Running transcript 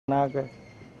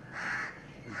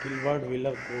Gilbert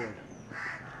Wheeler Code.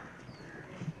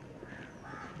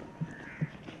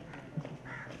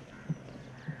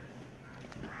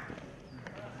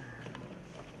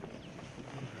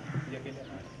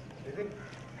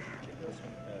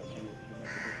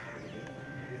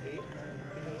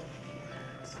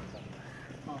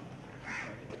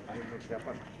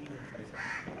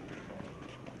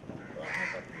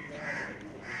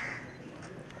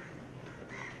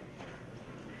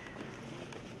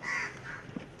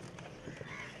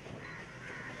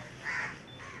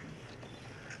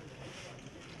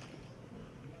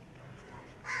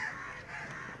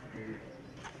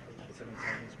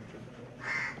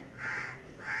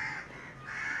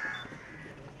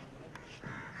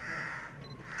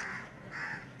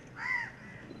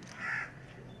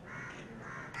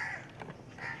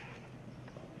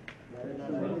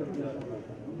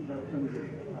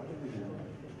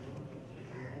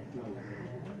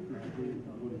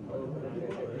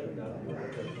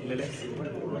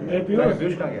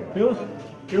 Piyush कहाँ गया? पीयूष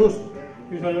पीयूष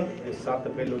पीयूष आ जाओ। 7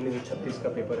 अप्रैल 1936 का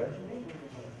पेपर है।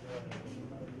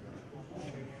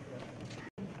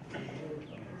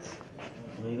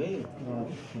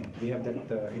 We have that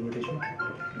invitation,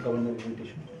 governor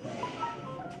invitation.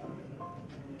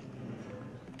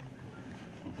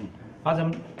 आज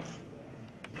हम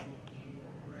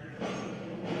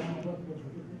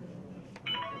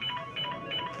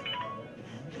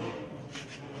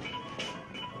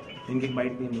इनकी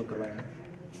बाइट भी हम लोग करवाए हैं।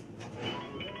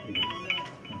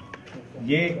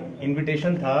 ये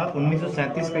इनविटेशन था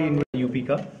 1937 का, ये यूपी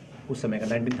का उस समय का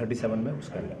 1937 में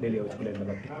उसका ले लिया, उसको लेने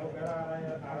लगा।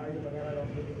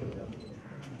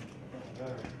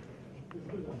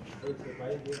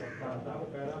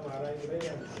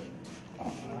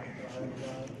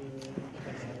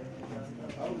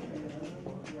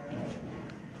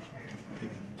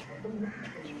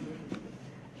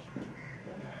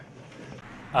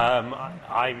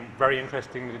 I'm very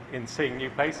interested in seeing new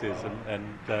places, and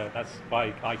that's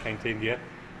why I came to India.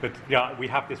 But yeah, we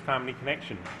have this family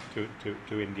connection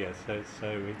to India, so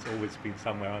it's always been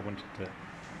somewhere I wanted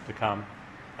to come,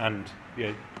 and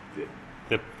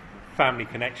the family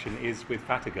connection is with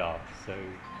Fatehgarh, so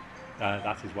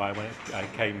that is why I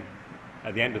came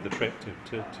at the end of the trip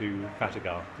to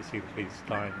Fatehgarh to see the police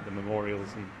line, the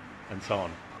memorials, and so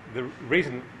on. The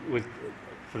reason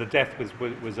for the death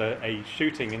was a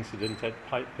shooting incident at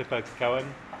Pippa Cohen,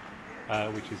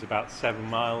 which is about 7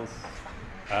 miles,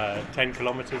 10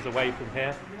 kilometres away from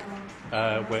here,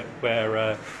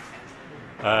 where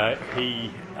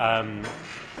he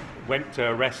went to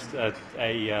arrest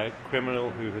a criminal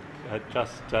who had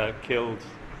just killed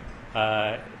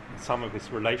some of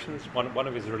his relations, one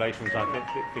of his relations, I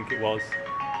think it was,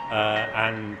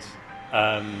 and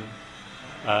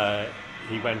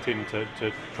he went in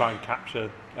to try and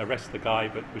arrest the guy,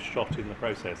 but was shot in the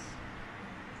process.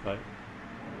 So,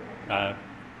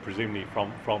 presumably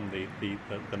from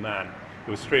the man.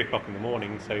 It was 3 o'clock in the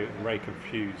morning, so it was a very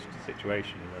confused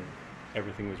situation, and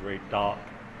everything was very dark.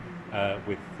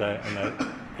 And the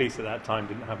police at that time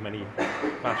didn't have many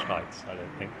flashlights, I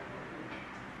don't think.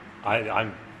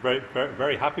 I'm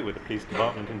very happy with the police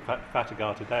department in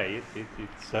Fatehgarh today.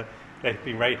 They've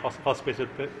been very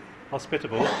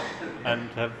hospitable and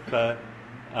have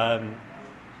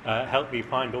helped me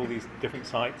find all these different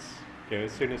sites.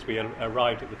 As soon as we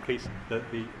arrived at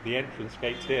the entrance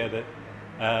gates here, that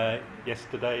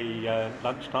yesterday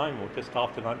lunchtime or just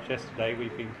after lunch yesterday,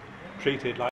 we've been treated like